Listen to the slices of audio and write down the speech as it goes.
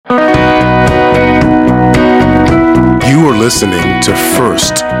listening to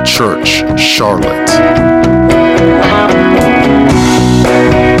First Church Charlotte.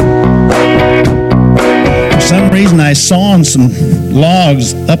 For some reason, I saw on some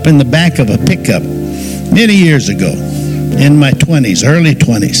logs up in the back of a pickup many years ago, in my 20s, early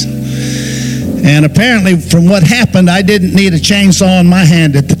 20s. And apparently, from what happened, I didn't need a chainsaw in my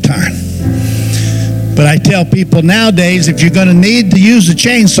hand at the time. But I tell people nowadays, if you're going to need to use a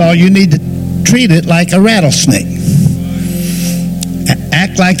chainsaw, you need to treat it like a rattlesnake.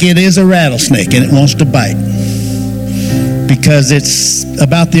 Act like it is a rattlesnake and it wants to bite. Because it's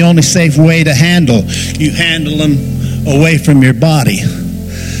about the only safe way to handle. You handle them away from your body.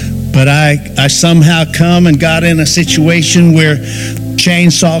 But I somehow come and got in a situation where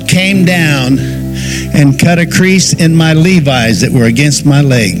chainsaw came down and cut a crease in my Levi's that were against my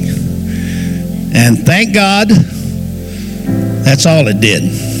leg. And thank God, that's all it did.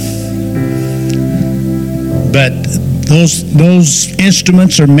 But those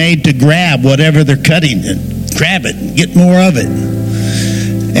instruments are made to grab whatever they're cutting and grab it, get more of it.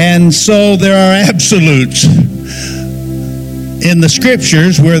 And so there are absolutes in the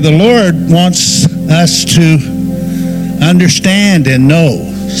scriptures where the Lord wants us to understand and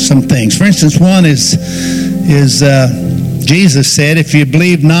know some things. For instance, one is Jesus said, if you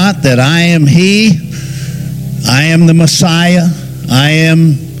believe not that I am He, I am the Messiah, I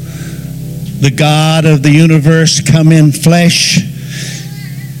am the God of the universe come in flesh,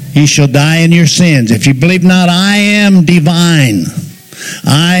 ye shall die in your sins. If you believe not I am divine,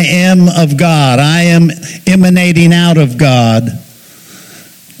 I am of God, I am emanating out of God,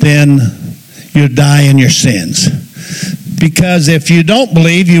 then you'll die in your sins. Because if you don't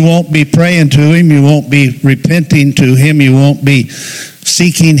believe, you won't be praying to Him, you won't be repenting to Him, you won't be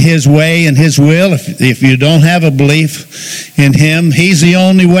seeking His way and His will. If you don't have a belief in Him, He's the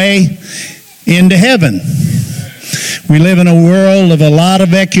only way into heaven. We live in a world of a lot of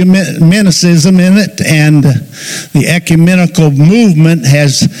ecumenicism in it, and the ecumenical movement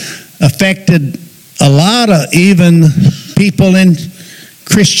has affected a lot of even people in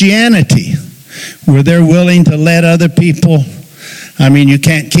Christianity, where they're willing to let other people, I mean, you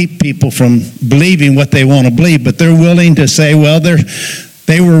can't keep people from believing what they want to believe, but they're willing to say, well,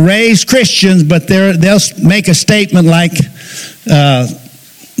 they were raised Christians, but they'll make a statement like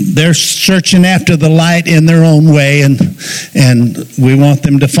they're searching after the light in their own way, and we want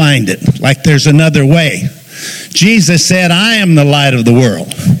them to find it, like there's another way. Jesus said, I am the light of the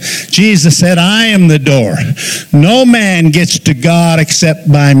world. Jesus said, I am the door. No man gets to God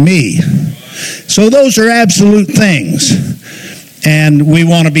except by me. So those are absolute things. And we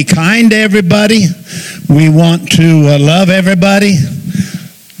want to be kind to everybody. We want to love everybody,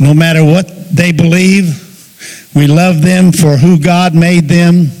 no matter what they believe. We love them for who God made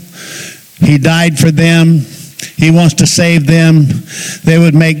them. He died for them. He wants to save them. They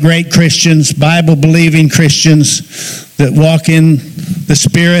would make great Christians, Bible-believing Christians that walk in the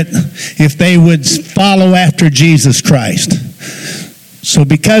Spirit if they would follow after Jesus Christ. So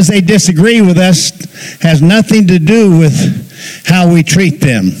because they disagree with us has nothing to do with how we treat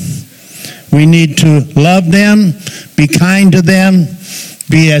them. We need to love them, be kind to them,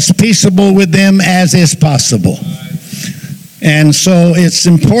 be as peaceable with them as is possible. And so it's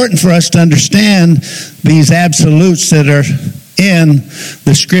important for us to understand these absolutes that are in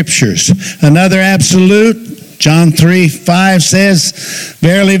the scriptures. Another absolute, John 3:5 says,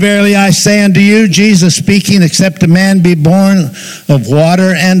 verily, verily, I say unto you, Jesus speaking, except a man be born of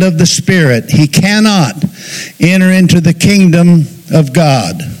water and of the Spirit, he cannot enter into the kingdom of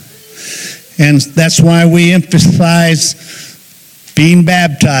God. And that's why we emphasize being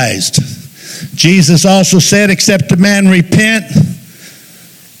baptized. Jesus also said, except a man repent,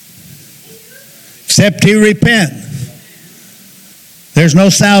 except he repent. There's no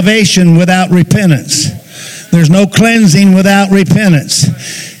salvation without repentance. There's no cleansing without repentance.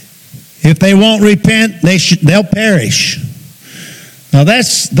 If they won't repent, they'll perish. Now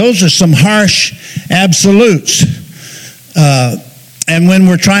those are some harsh absolutes. And when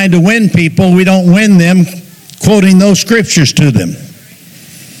we're trying to win people, we don't win them quoting those scriptures to them.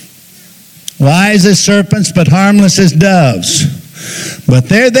 Wise as serpents, but harmless as doves. But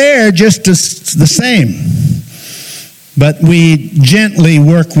they're there just the same. But we gently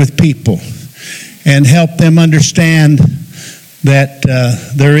work with people and help them understand that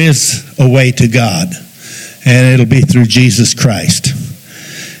there is a way to God, and it'll be through Jesus Christ.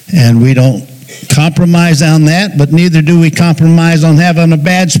 And we don't compromise on that, but neither do we compromise on having a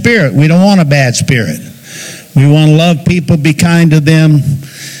bad spirit. We don't want a bad spirit. We want to love people, be kind to them,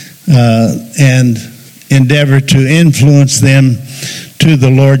 and endeavor to influence them to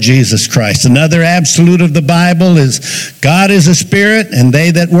the Lord Jesus Christ. Another absolute of the Bible is God is a spirit, and they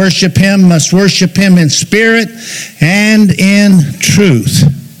that worship him must worship him in spirit and in truth.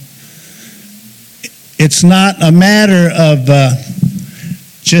 It's not a matter of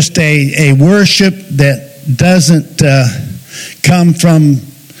just a worship that doesn't come from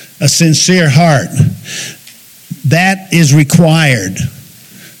a sincere heart. That is required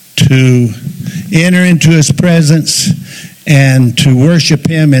to enter into his presence and to worship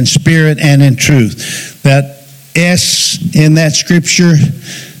him in spirit and in truth. That S in that scripture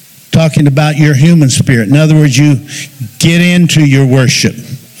talking about your human spirit. In other words, you get into your worship.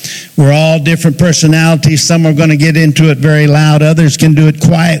 We're all different personalities. Some are going to get into it very loud. Others can do it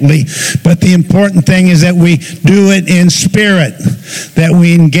quietly. But the important thing is that we do it in spirit, that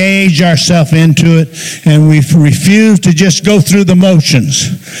we engage ourselves into it, and we refuse to just go through the motions.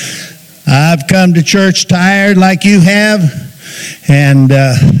 I've come to church tired like you have, and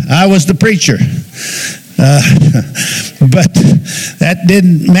I was the preacher. But that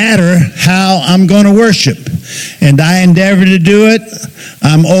didn't matter how I'm going to worship. And I endeavor to do it.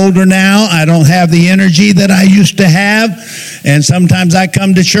 I'm older now. I don't have the energy that I used to have. And sometimes I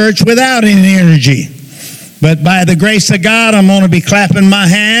come to church without any energy. But by the grace of God, I'm going to be clapping my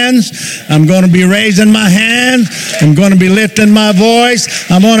hands. I'm going to be raising my hands. I'm going to be lifting my voice.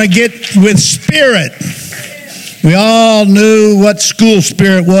 I'm going to get with spirit. We all knew what school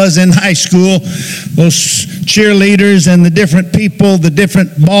spirit was in high school. Those cheerleaders and the different people, the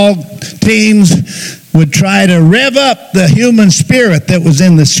different ball teams would try to rev up the human spirit that was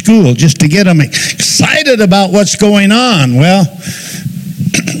in the school just to get them excited about what's going on. Well,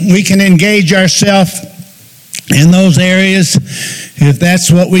 we can engage ourselves in those areas if that's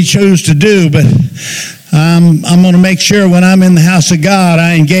what we choose to do, but I'm going to make sure when I'm in the house of God,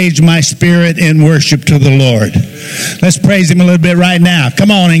 I engage my spirit in worship to the Lord. Let's praise him a little bit right now.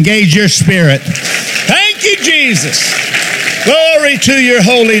 Come on, engage your spirit. Thank you, Jesus. Glory to your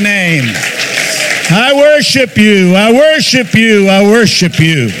holy name. I worship you. I worship you. I worship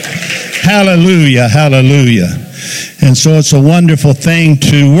you. Hallelujah. Hallelujah. And so it's a wonderful thing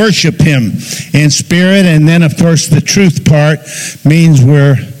to worship him in spirit. And then, of course, the truth part means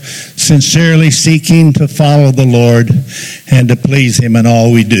we're sincerely seeking to follow the Lord and to please him in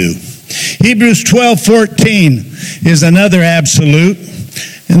all we do. Hebrews 12:14 is another absolute.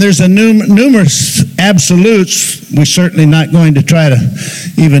 And there's numerous absolutes. We're certainly not going to try to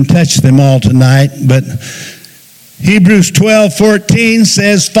even touch them all tonight. But Hebrews 12:14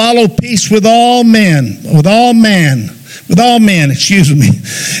 says, follow peace with all men, and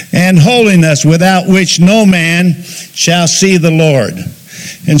holiness, without which no man shall see the Lord.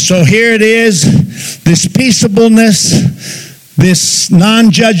 And so here it is, this peaceableness, this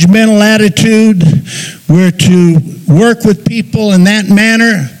non-judgmental attitude. We're to work with people in that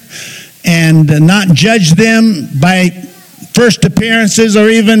manner and not judge them by first appearances or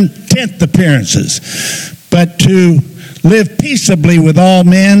even 10th appearances, but to live peaceably with all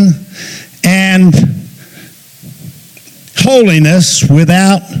men, and holiness,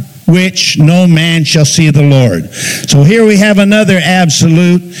 without which no man shall see the Lord. So here we have another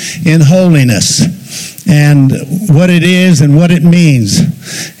absolute in holiness, and what it is and what it means.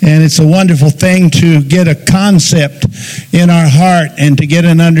 And it's a wonderful thing to get a concept in our heart and to get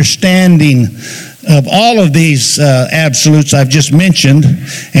an understanding of all of these absolutes I've just mentioned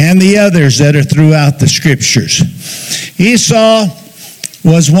and the others that are throughout the scriptures. Esau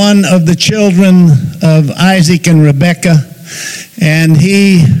was one of the children of Isaac and Rebekah, and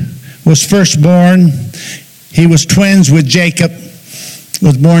he was firstborn. He was twins with Jacob,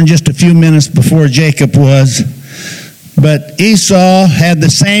 was born just a few minutes before Jacob was. But Esau had the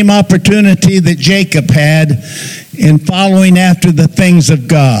same opportunity that Jacob had in following after the things of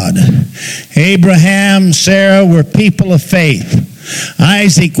God. Abraham, Sarah were people of faith.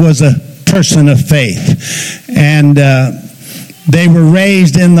 Isaac was a person of faith. And they were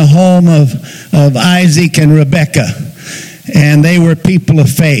raised in the home of Isaac and Rebekah. And they were people of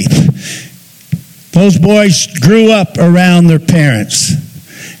faith. Those boys grew up around their parents.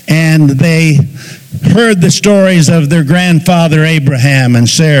 And they heard the stories of their grandfather Abraham and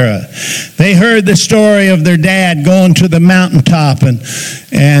Sarah. They heard the story of their dad going to the mountaintop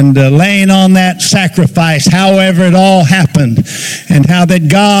and laying on that sacrifice, however it all happened, and how that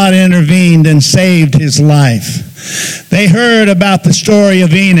God intervened and saved his life. They heard about the story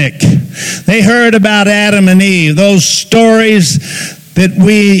of Enoch. They heard about Adam and Eve. Those stories that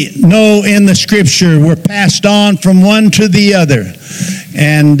we know in the scripture were passed on from one to the other.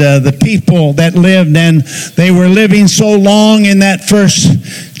 And the people that lived, and they were living so long in that first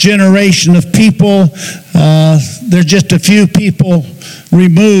generation of people. There's just a few people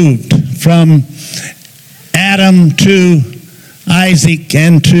removed from Adam to Isaac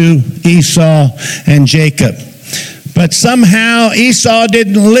and to Esau and Jacob. But somehow Esau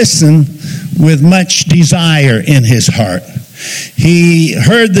didn't listen with much desire in his heart. He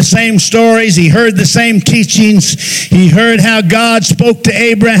heard the same stories. He heard the same teachings. He heard how God spoke to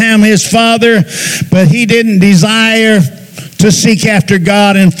Abraham, his father, but he didn't desire to seek after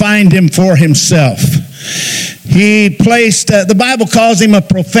God and find him for himself. He placed, the Bible calls him a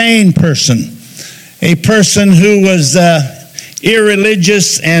profane person, a person who was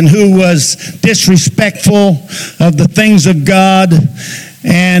irreligious and who was disrespectful of the things of God,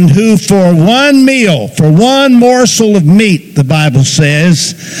 and who for one meal, for one morsel of meat, the Bible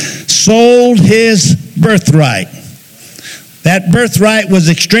says, sold his birthright. That birthright was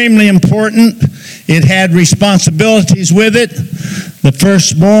extremely important. It had responsibilities with it. The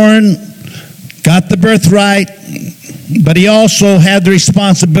firstborn got the birthright, but he also had the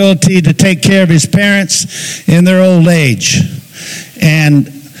responsibility to take care of his parents in their old age. And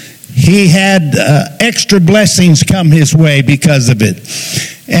he had extra blessings come his way because of it.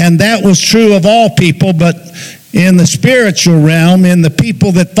 And that was true of all people, but in the spiritual realm, in the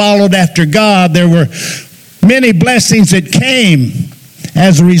people that followed after God, there were many blessings that came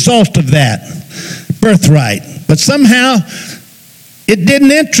as a result of that birthright. But somehow it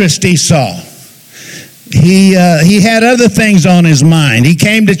didn't interest Esau. He had other things on his mind. He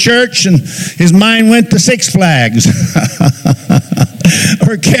came to church and his mind went to Six Flags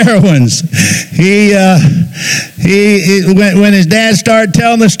or Carowinds. When his dad started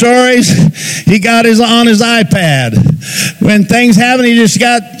telling the stories, he got on his iPad. When things happen, he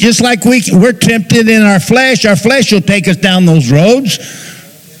just like we're tempted in our flesh will take us down those roads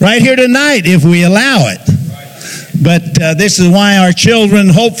right here tonight if we allow it. But this is why our children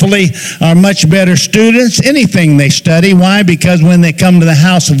hopefully are much better students, anything they study. Why? Because when they come to the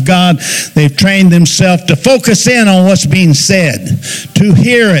house of God, they've trained themselves to focus in on what's being said, to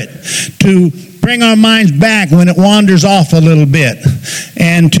hear it, to bring our minds back when it wanders off a little bit,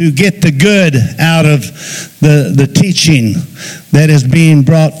 and to get the good out of the teaching that is being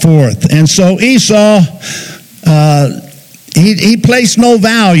brought forth. And so Esau, he placed no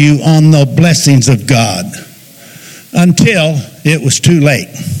value on the blessings of God until it was too late.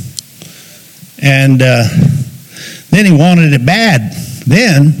 And then he wanted it bad.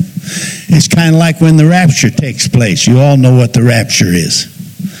 Then it's kind of like when the rapture takes place. You all know what the rapture is.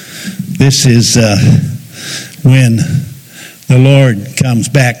 This is when the Lord comes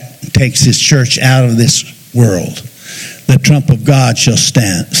back, takes his church out of this world. The trump of God shall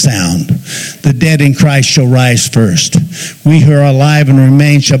sound. The dead in Christ shall rise first. We who are alive and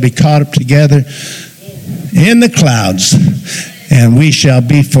remain shall be caught up together in the clouds, and we shall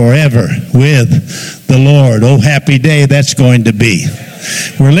be forever with the Lord. Oh, happy day that's going to be.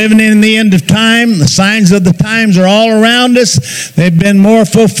 We're living in the end of time. The signs of the times are all around us. They've been more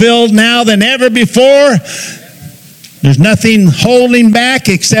fulfilled now than ever before. There's nothing holding back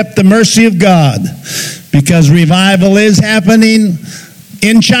except the mercy of God, because revival is happening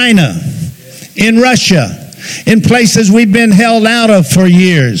in China, in Russia, in places we've been held out of for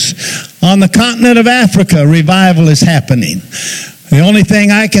years. On the continent of Africa, revival is happening. The only thing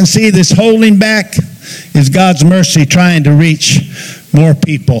I can see that's holding back is God's mercy trying to reach more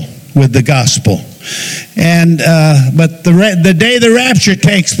people with the gospel. And but the day the rapture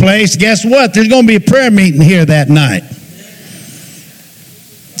takes place, guess what? There's going to be a prayer meeting here that night.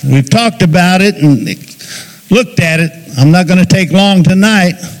 We've talked about it and looked at it. I'm not going to take long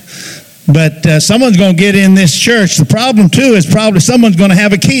tonight. But someone's going to get in this church. The problem, too, is probably someone's going to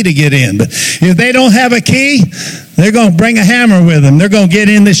have a key to get in. But if they don't have a key, they're going to bring a hammer with them. They're going to get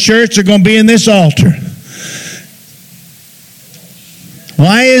in this church. They're going to be in this altar.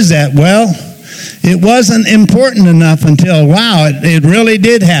 Why is that? Well, it wasn't important enough until, wow, it really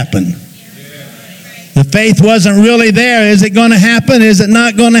did happen. The faith wasn't really there. Is it going to happen? Is it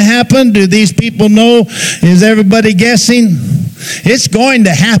not going to happen? Do these people know? Is everybody guessing? It's going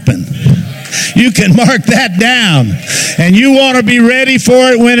to happen. You can mark that down. And you want to be ready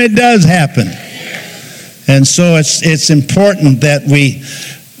for it when it does happen. And so it's important that we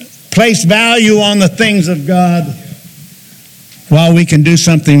place value on the things of God while we can do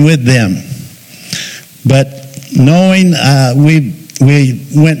something with them. But knowing we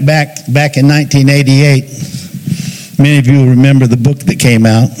went back in 1988. Many of you remember the book that came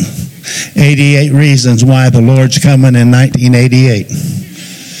out, 88 Reasons Why the Lord's Coming in 1988.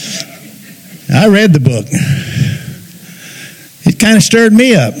 I read the book. It kind of stirred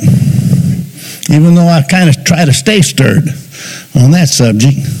me up, even though I kind of try to stay stirred on that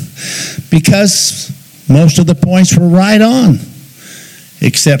subject, because most of the points were right on.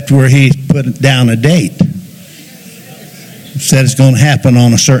 except where he put down a date. Said it's going to happen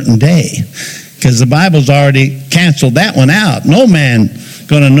on a certain day. Because the Bible's already canceled that one out. No man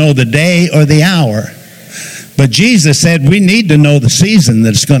going to know the day or the hour. But Jesus said we need to know the season that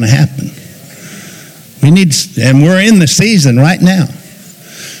it's going to happen. And we're in the season right now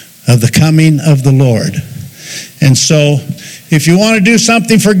of the coming of the Lord. And so, if you want to do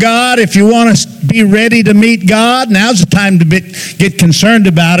something for God, if you want to be ready to meet God, now's the time to get concerned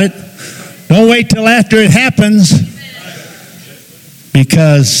about it. Don't wait till after it happens,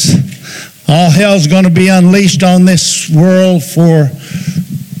 because all hell's going to be unleashed on this world for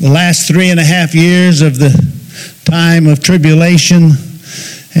the last 3.5 years of the time of tribulation.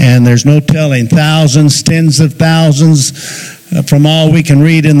 And there's no telling, thousands, tens of thousands, from all we can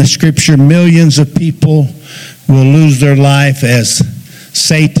read in the Scripture, millions of people will lose their life as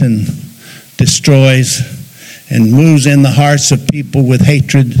Satan destroys and moves in the hearts of people with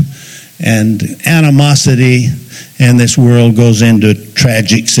hatred and animosity, and this world goes into a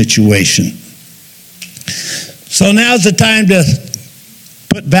tragic situation. So now's the time to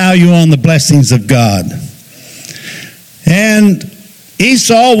put value on the blessings of God. And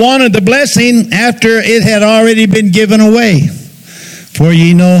Esau wanted the blessing after it had already been given away. For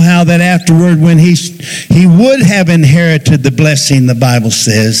ye know how that afterward, when he would have inherited the blessing, the Bible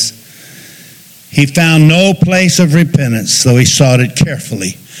says, he found no place of repentance, so he sought it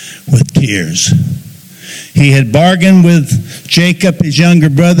carefully with tears. He had bargained with Jacob, his younger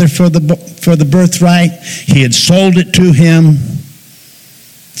brother, for the birthright. He had sold it to him.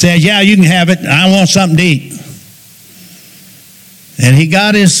 Said, yeah, you can have it. I want something to eat. And he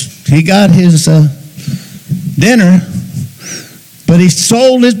got his dinner, but he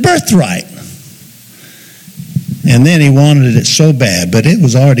sold his birthright. And then he wanted it so bad, but it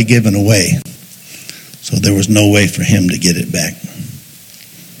was already given away. So there was no way for him to get it back.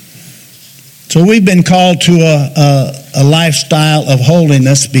 So we've been called to a lifestyle of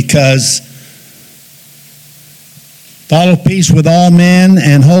holiness, because follow peace with all men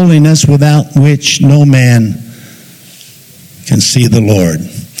and holiness, without which no man can see the Lord.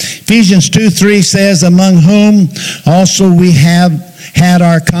 Ephesians 2:3 says, among whom also we have had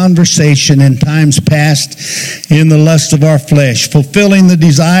our conversation in times past in the lust of our flesh, fulfilling the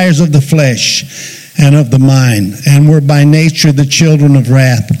desires of the flesh and of the mind, and were by nature the children of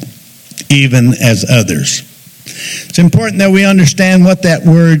wrath, even as others. It's important that we understand what that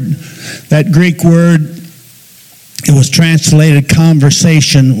word, that Greek word, it was translated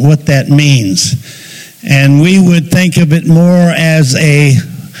conversation, what that means. And we would think of it more as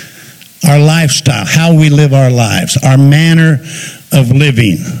our lifestyle, how we live our lives, our manner of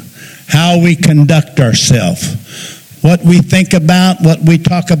living, how we conduct ourselves, what we think about, what we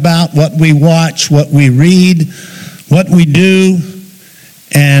talk about, what we watch, what we read, what we do,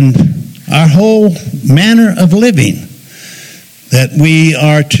 and our whole manner of living, that we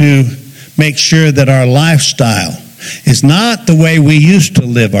are to make sure that our lifestyle is not the way we used to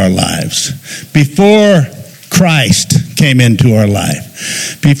live our lives before Christ came into our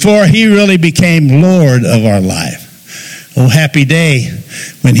life, before he really became Lord of our life. Oh, happy day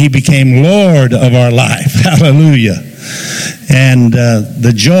when he became Lord of our life. Hallelujah. And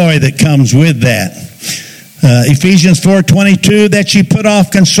the joy that comes with that. Ephesians 4:22, that ye put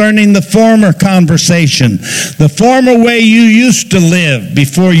off concerning the former conversation, the former way you used to live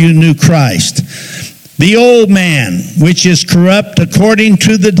before you knew Christ, the old man, which is corrupt according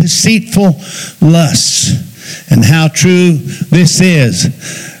to the deceitful lusts. And how true this is.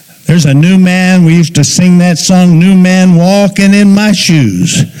 There's a new man. We used to sing that song, new man walking in my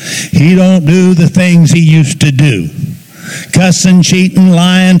shoes. He don't do the things he used to do. Cussing, cheating,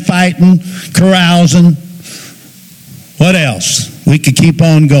 lying, fighting, carousing. What else? We could keep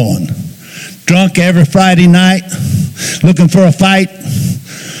on going. Drunk every Friday night, looking for a fight,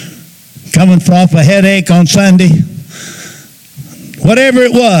 coming off a headache on Sunday. Whatever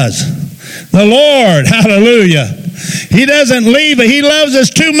it was, the Lord, hallelujah, he doesn't leave us. He loves us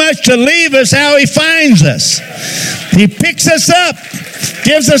too much to leave us how he finds us. He picks us up,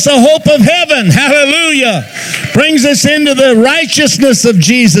 gives us a hope of heaven, hallelujah, brings us into the righteousness of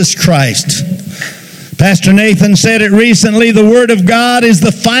Jesus Christ. Pastor Nathan said it recently, the Word of God is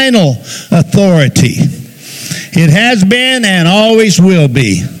the final authority. It has been and always will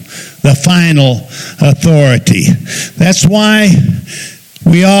be the final authority. That's why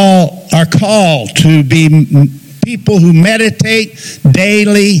we all are called to be people who meditate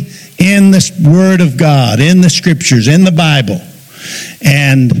daily in the Word of God, in the Scriptures, in the Bible,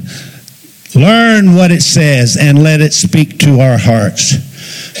 and learn what it says and let it speak to our hearts.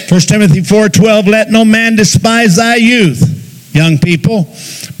 1 Timothy 4:12, let no man despise thy youth, young people.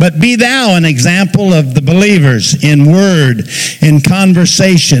 But be thou an example of the believers in word, in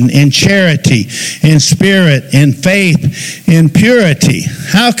conversation, in charity, in spirit, in faith, in purity.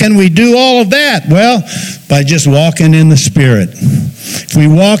 How can we do all of that? Well, by just walking in the Spirit. If we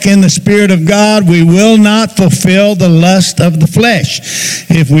walk in the Spirit of God, we will not fulfill the lust of the flesh.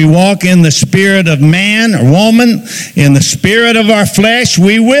 If we walk in the spirit of man or woman, in the spirit of our flesh,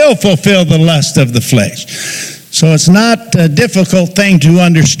 we will fulfill the lust of the flesh. So it's not a difficult thing to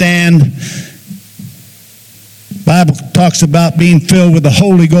understand. The Bible talks about being filled with the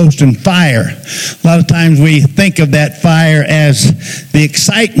Holy Ghost and fire. A lot of times we think of that fire as the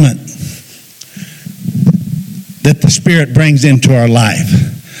excitement that the Spirit brings into our life.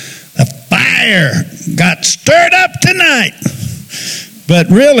 The fire got stirred up tonight. But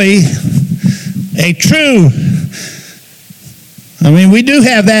really, we do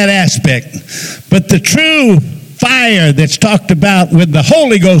have that aspect. But the true fire that's talked about with the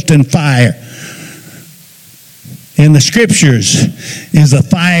Holy Ghost and fire in the Scriptures is a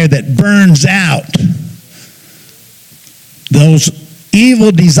fire that burns out those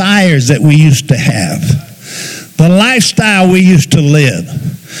evil desires that we used to have. The lifestyle we used to live,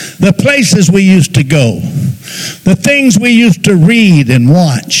 the places we used to go, the things we used to read and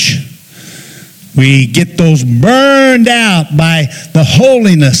watch. We get those burned out by the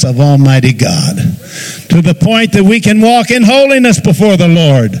holiness of Almighty God to the point that we can walk in holiness before the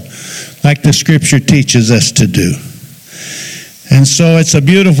Lord like the Scripture teaches us to do. And so it's a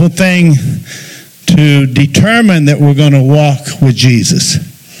beautiful thing to determine that we're going to walk with Jesus.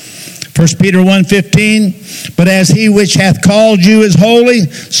 1 Peter 1:15, but as he which hath called you is holy,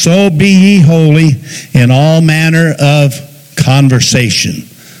 so be ye holy in all manner of conversation.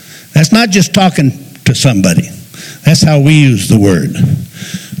 That's not just talking to somebody. That's how we use the word.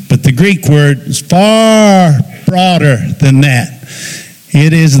 But the Greek word is far broader than that.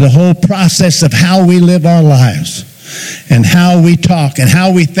 It is the whole process of how we live our lives and how we talk and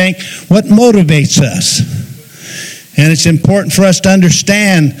how we think, what motivates us. And it's important for us to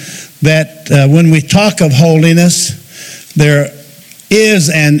understand that when we talk of holiness, there is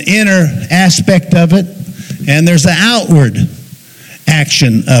an inner aspect of it, and there's an outward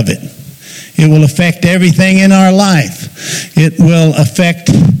action of it. It will affect everything in our life. It will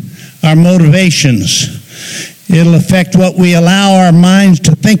affect our motivations. It'll affect what we allow our minds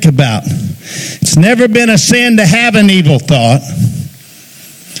to think about. It's never been a sin to have an evil thought.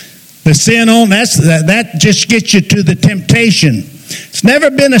 The sin that just gets you to the temptation. It's never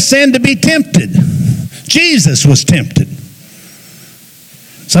been a sin to be tempted. Jesus was tempted.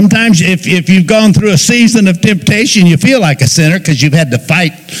 Sometimes if you've gone through a season of temptation, you feel like a sinner because you've had to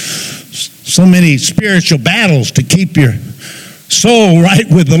fight so many spiritual battles to keep your soul right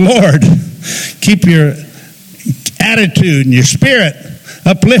with the Lord. Keep your attitude and your spirit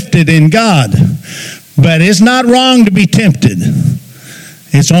uplifted in God. But it's not wrong to be tempted.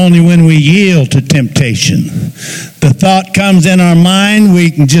 It's only when we yield to temptation. The thought comes in our mind, we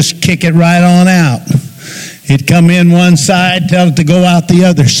can just kick it right on out. It come in one side, tell it to go out the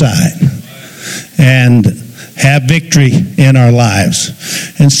other side. And have victory in our lives.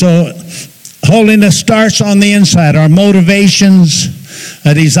 And so holiness starts on the inside. Our motivations,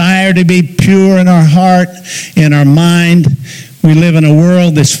 a desire to be pure in our heart, in our mind. We live in a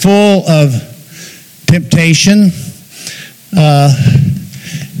world that's full of temptation.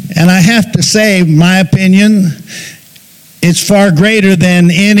 And I have to say, my opinion, it's far greater than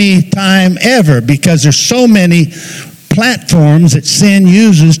any time ever because there's so many platforms that sin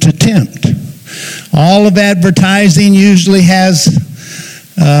uses to tempt. All of advertising usually has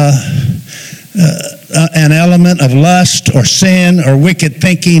an element of lust or sin or wicked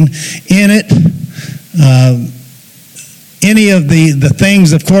thinking in it. Any of the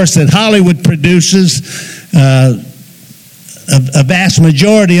things, of course, that Hollywood produces, a vast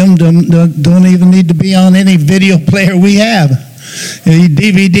majority of them don't even need to be on any video player we have. Any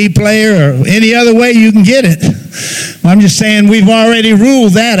DVD player or any other way you can get it. I'm just saying we've already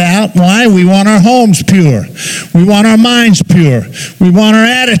ruled that out. Why? We want our homes pure. We want our minds pure. We want our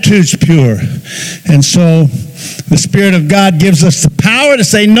attitudes pure. And so the Spirit of God gives us the power to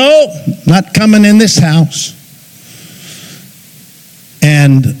say, no, not coming in this house.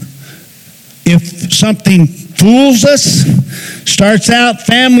 And if something fools us, starts out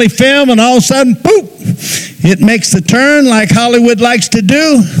family film, and all of a sudden, poof, it makes the turn like Hollywood likes to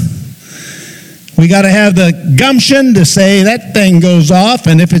do. We got to have the gumption to say that thing goes off,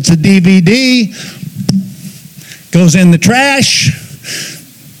 and if it's a DVD, goes in the trash.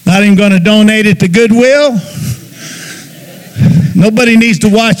 Not even going to donate it to Goodwill. Nobody needs to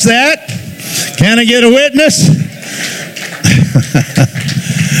watch that. Can I get a witness?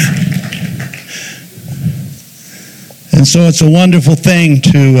 And so it's a wonderful thing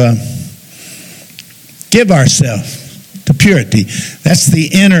to give ourselves to purity. That's the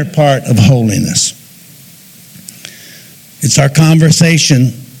inner part of holiness. It's our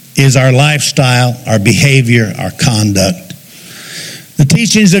conversation, is our lifestyle, our behavior, our conduct. The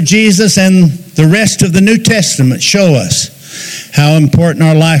teachings of Jesus and the rest of the New Testament show us how important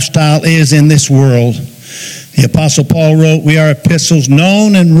our lifestyle is in this world. The Apostle Paul wrote, "We are epistles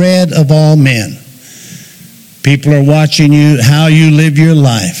known and read of all men." People are watching you, how you live your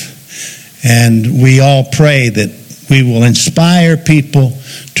life. And we all pray that we will inspire people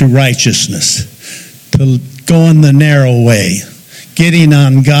to righteousness, to go in the narrow way, getting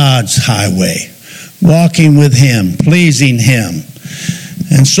on God's highway, walking with Him, pleasing Him.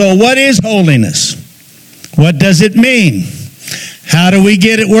 And so what is holiness? What does it mean? How do we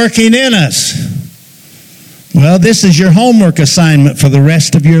get it working in us? Well, this is your homework assignment for the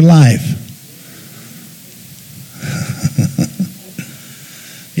rest of your life.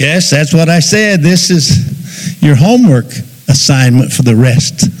 Yes, that's what I said. This is your homework assignment for the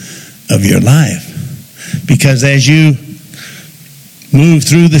rest of your life. Because as you move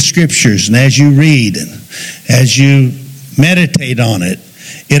through the scriptures and as you read and as you meditate on it,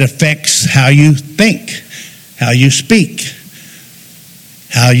 it affects how you think, how you speak,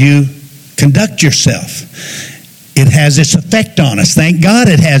 how you conduct yourself. It has its effect on us. Thank God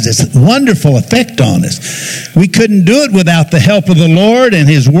it has its wonderful effect on us. We couldn't do it without the help of the Lord and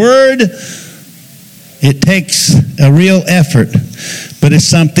His Word. It takes a real effort, but it's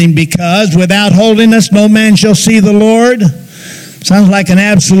something, because without holiness no man shall see the Lord. Sounds like an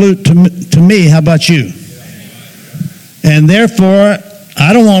absolute to me. How about you? And therefore,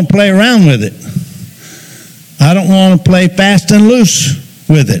 I don't want to play around with it. I don't want to play fast and loose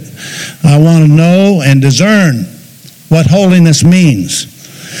with it. I want to know and discern what holiness means.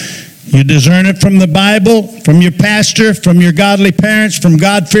 You discern it from the Bible, from your pastor, from your godly parents, from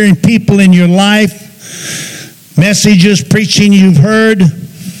God-fearing people in your life, messages, preaching you've heard,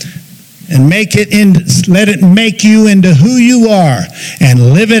 and let it make you into who you are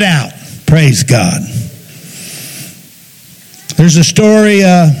and live it out. Praise God. There's a story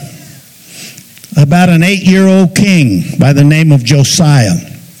about an 8-year-old king by the name of Josiah.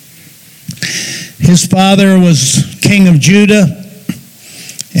 His father was king of Judah,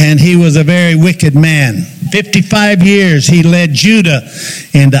 and he was a very wicked man. 55 years he led Judah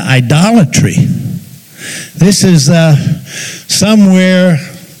into idolatry. This is somewhere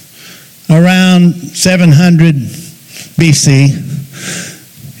around 700 BC,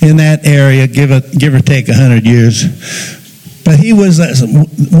 in that area, give or take 100 years. But he was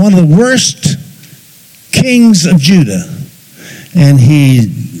one of the worst kings of Judah. And he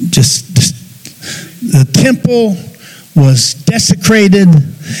the temple was desecrated.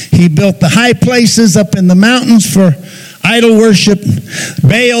 He built the high places up in the mountains for idol worship.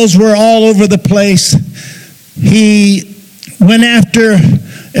 Baals were all over the place. He went after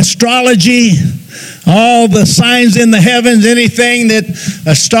astrology, all the signs in the heavens, anything that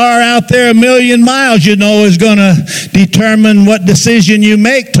a star out there 1,000,000 miles, is going to determine what decision you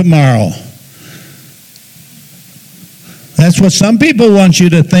make tomorrow. That's what some people want you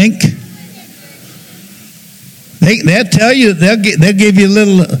to think. They'll tell you, they'll give you a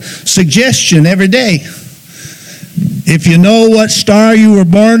little suggestion every day. If you know what star you were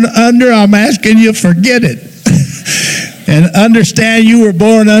born under, I'm asking you, forget it. And understand you were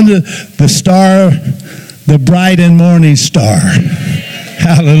born under the star, the bright and morning star.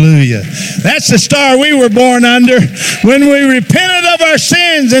 Hallelujah. That's the star we were born under when we repented of our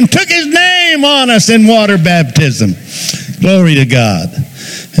sins and took His name on us in water baptism. Glory to God.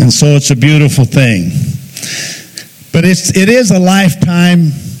 And so it's a beautiful thing. But it is a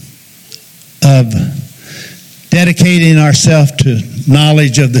lifetime of dedicating ourselves to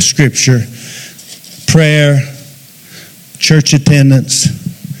knowledge of the Scripture, prayer, church attendance.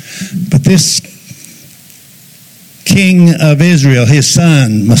 But this king of Israel, his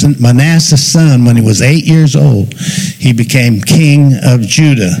son, Manasseh's son, when he was 8 years old, he became king of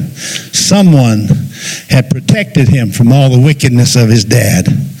Judah. Someone had protected him from all the wickedness of his dad.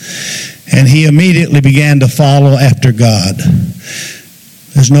 And he immediately began to follow after God.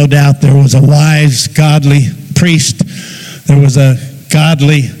 There's no doubt there was a wise, godly priest. There was a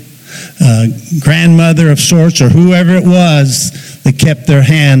godly grandmother of sorts, or whoever it was, that kept their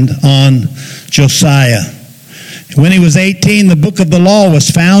hand on Josiah. When he was 18, the book of the law was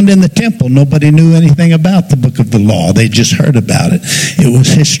found in the temple. Nobody knew anything about the book of the law. They just heard about it. It was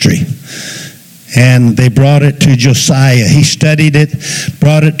history. And they brought it to Josiah. He studied it,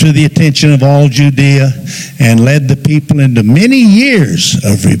 brought it to the attention of all Judea, and led the people into many years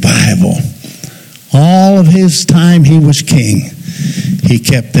of revival. All of his time he was king, he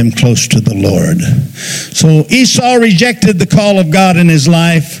kept them close to the Lord. So Esau rejected the call of God in his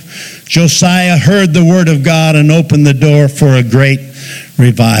life. Josiah heard the word of God and opened the door for a great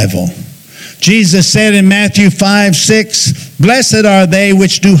revival. Jesus said in Matthew 5:6, "Blessed are they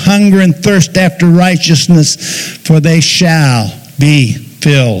which do hunger and thirst after righteousness, for they shall be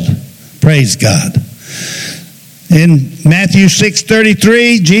filled." Praise God. In Matthew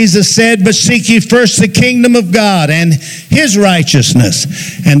 6:33, Jesus said, "But seek ye first the kingdom of God and his righteousness,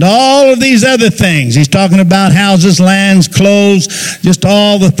 and all of these other things." He's talking about houses, lands, clothes, just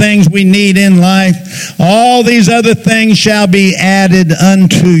all the things we need in life. "All these other things shall be added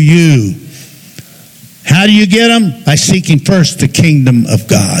unto you." How do you get them? By seeking first the kingdom of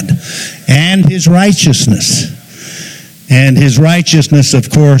God and his righteousness. And his righteousness, of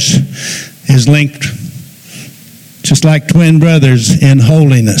course, is linked just like twin brothers in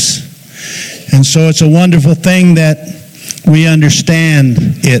holiness. And so it's a wonderful thing that we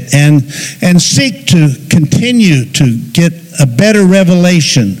understand it and seek to continue to get a better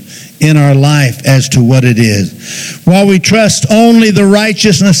revelation in our life as to what it is. While we trust only the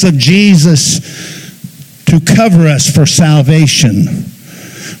righteousness of Jesus to cover us for salvation,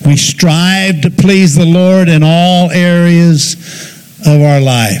 we strive to please the Lord in all areas of our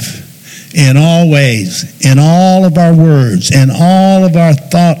life, in all ways, in all of our words, in all of our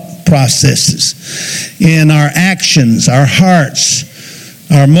thought processes, in our actions, our hearts,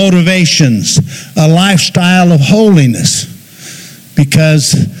 our motivations, a lifestyle of holiness,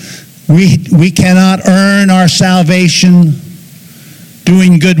 because we cannot earn our salvation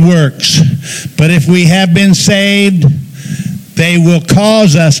doing good works. But if we have been saved, they will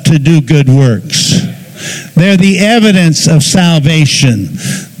cause us to do good works. They're the evidence of salvation.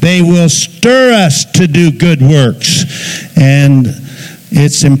 They will stir us to do good works. And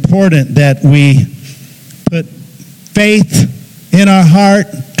it's important that we put faith in our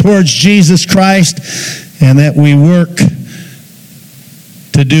heart towards Jesus Christ and that we work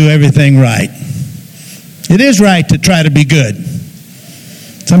to do everything right. It is right to try to be good.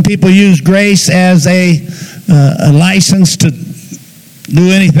 Some people use grace as a license to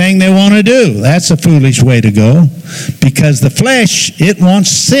do anything they want to do. That's a foolish way to go, because the flesh, it wants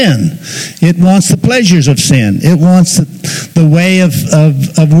sin. It wants the pleasures of sin. It wants the way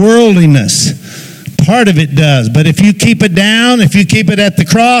of worldliness. Part of it does. But if you keep it down, if you keep it at the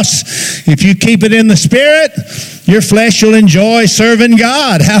cross, if you keep it in the Spirit, your flesh will enjoy serving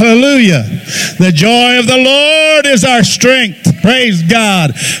God. Hallelujah. The joy of the Lord is our strength. Praise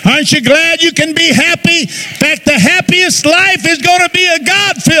God. Aren't you glad you can be happy? In fact, the happiest life is going to be a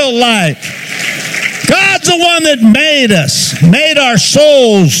God-filled life. God's the one that made us, made our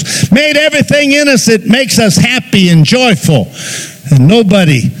souls, made everything in us that makes us happy and joyful. And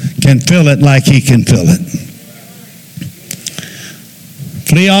nobody can fill it like he can fill it.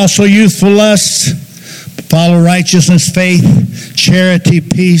 Flee also youthful lusts. Follow righteousness, faith, charity,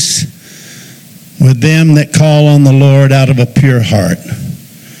 peace with them that call on the Lord out of a pure heart.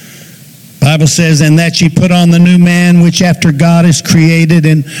 Bible says, "And that ye put on the new man, which after God is created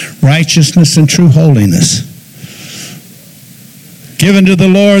in righteousness and true holiness. Give unto the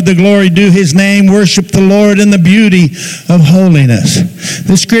Lord the glory due his name. Worship the Lord in the beauty of holiness."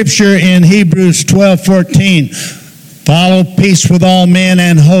 The scripture in Hebrews 12:14, "Follow peace with all men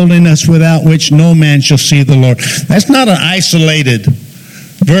and holiness, without which no man shall see the Lord." That's not an isolated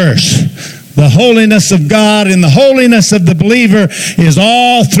verse. The holiness of God and the holiness of the believer is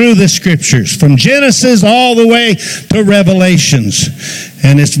all through the scriptures, from Genesis all the way to Revelations.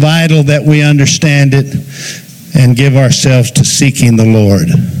 And it's vital that we understand it and give ourselves to seeking the Lord.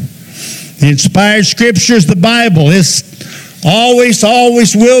 The inspired scriptures, the Bible, is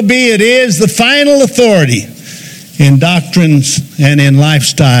always will be, it is the final authority in doctrines and in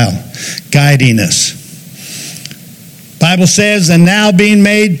lifestyle, guiding us. Bible says, "And now being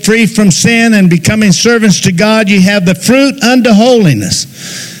made free from sin and becoming servants to God, ye have the fruit unto holiness,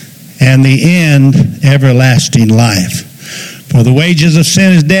 and the end everlasting life. For the wages of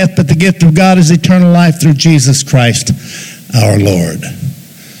sin is death, but the gift of God is eternal life through Jesus Christ our Lord."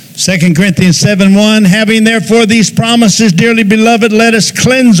 2 Corinthians 7:1, "Having therefore these promises, dearly beloved, let us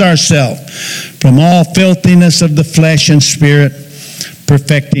cleanse ourselves from all filthiness of the flesh and spirit,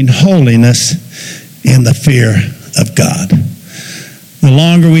 perfecting holiness in the fear of God." The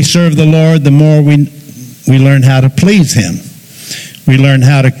longer we serve the Lord, the more we learn how to please him. We learn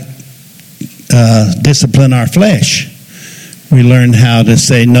how to discipline our flesh. We learn how to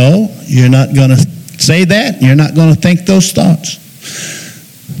say, no, you're not going to say that. You're not going to think those thoughts.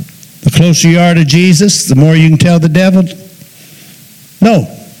 The closer you are to Jesus, the more you can tell the devil,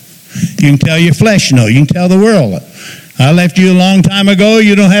 no. You can tell your flesh no. You can tell the world, I left you a long time ago.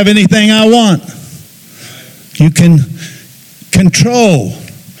 You don't have anything I want. You can control.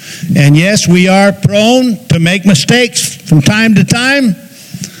 And yes, we are prone to make mistakes from time to time.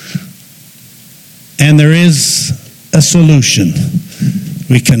 And there is a solution.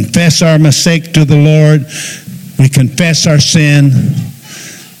 We confess our mistake to the Lord. We confess our sin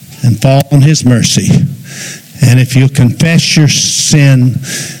and fall on His mercy. And if you confess your sin,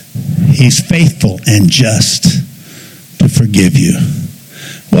 He's faithful and just to forgive you.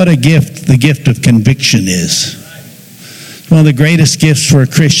 What a gift the gift of conviction is. One of the greatest gifts for a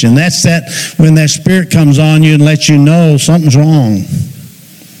Christian. That's that when that Spirit comes on you and lets you know something's wrong.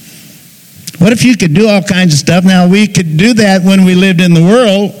 What if you could do all kinds of stuff? Now, we could do that when we lived in the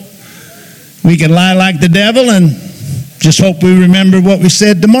world. We could lie like the devil and just hope we remember what we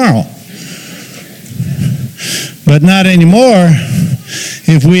said tomorrow. But not anymore.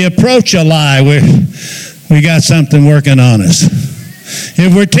 If we approach a lie, we got something working on us.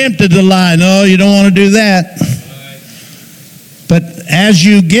 If we're tempted to lie, no, you don't want to do that. But as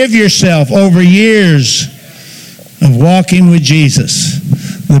you give yourself over years of walking with Jesus,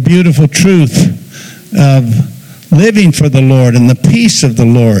 the beautiful truth of living for the Lord and the peace of the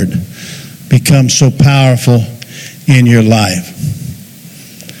Lord becomes so powerful in your life.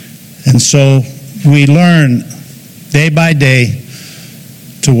 And so we learn day by day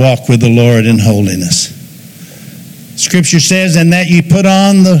to walk with the Lord in holiness. Scripture says, and that ye put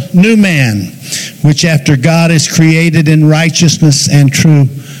on the new man, which after God is created in righteousness and true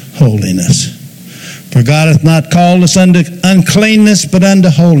holiness. For God hath not called us unto uncleanness, but unto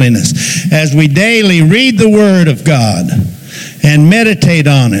holiness. As we daily read the Word of God and meditate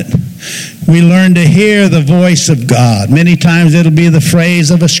on it, we learn to hear the voice of God. Many times it'll be the phrase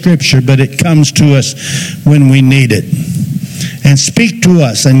of a scripture, but it comes to us when we need it. And speak to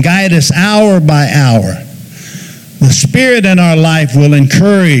us and guide us hour by hour. The Spirit in our life will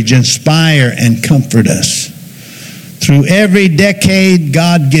encourage, inspire, and comfort us. Through every decade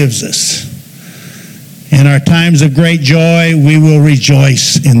God gives us. In our times of great joy, we will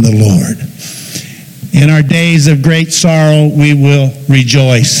rejoice in the Lord. In our days of great sorrow, we will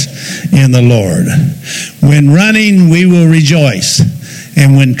rejoice in the Lord. When running, we will rejoice.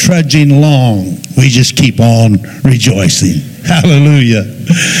 And when trudging along, we just keep on rejoicing. Hallelujah.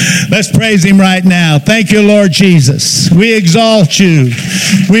 Let's praise Him right now. Thank you, Lord Jesus. We exalt you.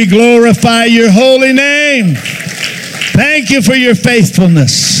 We glorify your holy name. Thank you for your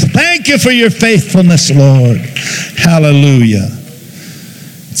faithfulness. Thank you for your faithfulness, Lord. Hallelujah.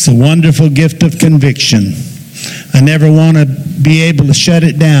 It's a wonderful gift of conviction. I never want to be able to shut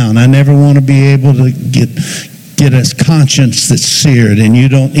it down. I never want to be able to get a conscience that's seared, and you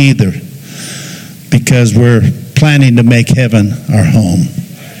don't either, because we're planning to make heaven our home.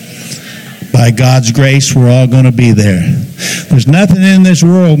 By God's grace, we're all going to be there. There's nothing in this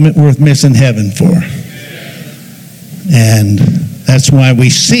world worth missing heaven for. And that's why we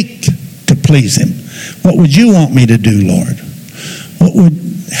seek to please Him. What would you want me to do, Lord?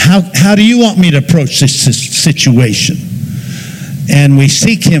 How do you want me to approach this situation? And we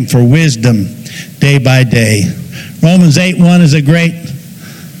seek Him for wisdom day by day. Romans 8:1 is a great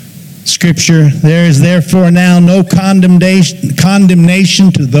scripture. There is therefore now no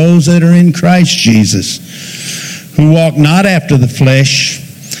condemnation to those that are in Christ Jesus, who walk not after the flesh,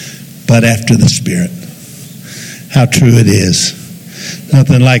 but after the Spirit. How true it is.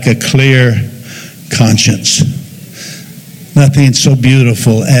 Nothing like a clear conscience. Nothing so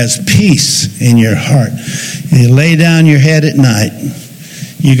beautiful as peace in your heart. You lay down your head at night.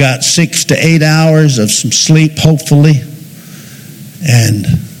 You got 6 to 8 hours of some sleep, hopefully. And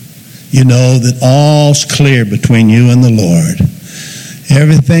you know that all's clear between you and the Lord.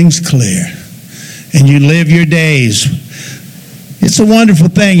 Everything's clear. And you live your days. It's a wonderful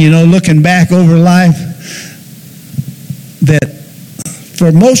thing, looking back over life, that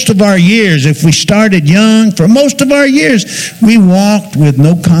for most of our years, if we started young, for most of our years, we walked with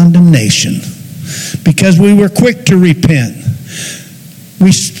no condemnation because we were quick to repent.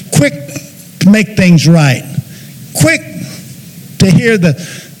 We quick to make things right. Quick to hear the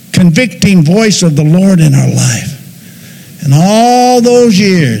convicting voice of the Lord in our life. And all those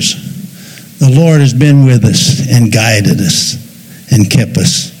years, the Lord has been with us and guided us and kept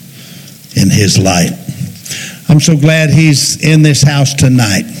us in His light. I'm so glad He's in this house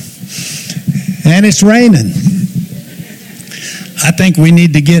tonight. And it's raining. I think we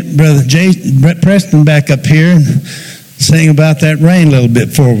need to get Brett Preston back up here and sing about that rain a little bit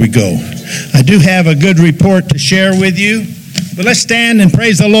before we go. I do have a good report to share with you, but let's stand and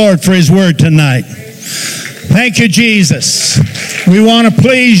praise the Lord for His word tonight. Thank you, Jesus. We want to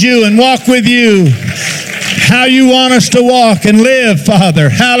please you and walk with you how you want us to walk and live, Father.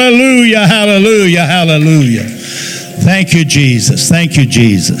 Hallelujah, hallelujah, hallelujah. Thank you, Jesus. Thank you,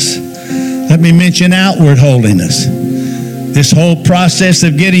 Jesus. Let me mention outward holiness. This whole process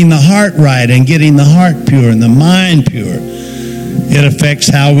of getting the heart right and getting the heart pure and the mind pure, it affects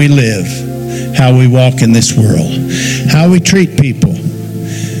how we live, how we walk in this world, how we treat people,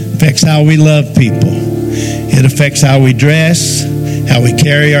 affects how we love people. It affects how we dress, how we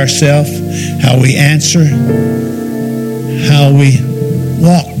carry ourselves, how we answer, how we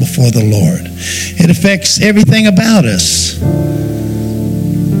walk before the Lord. It affects everything about us.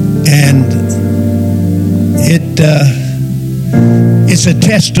 And it's a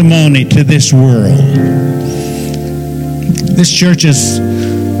testimony to this world. This church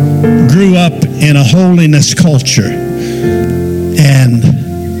grew up in a holiness culture. And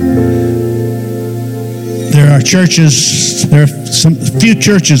there are some few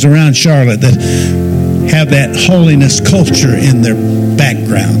churches around Charlotte that have that holiness culture in their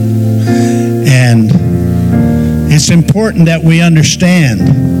background. And it's important that we understand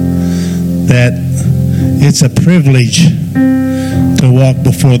that it's a privilege to walk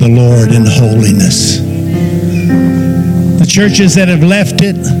before the Lord in holiness. The churches that have left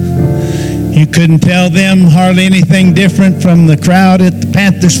it, you couldn't tell them hardly anything different from the crowd at the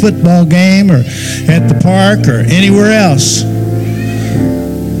Panthers football game or at the park or anywhere else.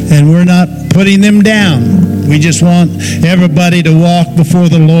 And we're not putting them down. We just want everybody to walk before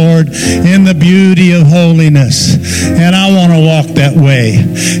the Lord in the beauty of holiness. And I want to walk that way.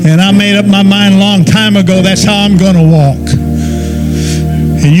 And I made up my mind a long time ago, that's how I'm going to walk.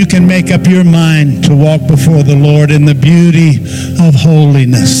 And you can make up your mind to walk before the Lord in the beauty of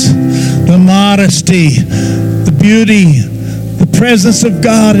holiness, the modesty, the beauty, the presence of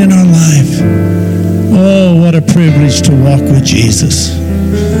God in our life. Oh, what a privilege to walk with Jesus.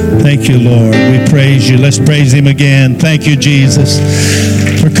 Thank you, Lord. We praise you. Let's praise Him again. Thank you, Jesus,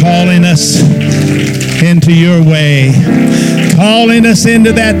 for calling us into your way, calling us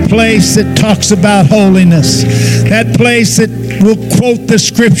into that place that talks about holiness, that place that will quote the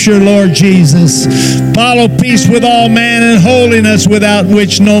scripture, Lord Jesus. Follow peace with all man and holiness, without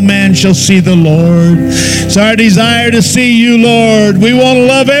which no man shall see the Lord. It's our desire to see you, Lord. We want to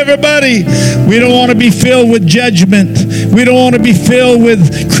love everybody. We don't want to be filled with judgment. We don't want to be filled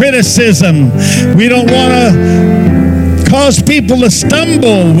with criticism. We don't want to cause people to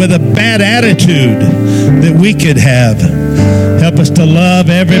stumble with a bad attitude that we could have. Help us to love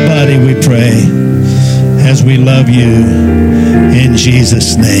everybody, we pray, as we love you. In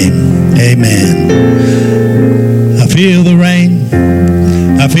Jesus' name, amen. I feel the rain.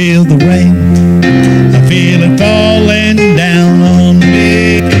 I feel the rain. I feel it falling down on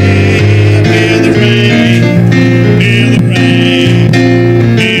me. I feel the rain. Feel the rain.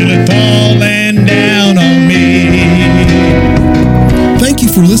 Feel it falling down on me. Thank you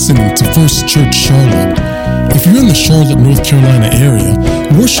for listening to First Church Charlotte. If you're in the Charlotte, North Carolina area,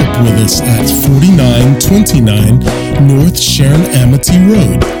 worship with us at 4929 North Sharon Amity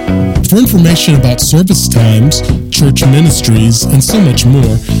Road. For information about service times, church ministries, and so much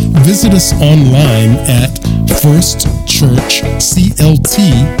more, visit us online at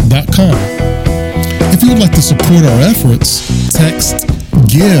firstchurchclt.com. If you would like to support our efforts, text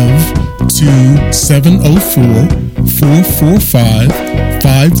GIVE to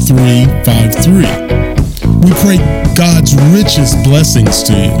 704-445-5353. We pray God's richest blessings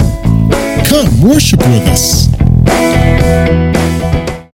to you. Come worship with us.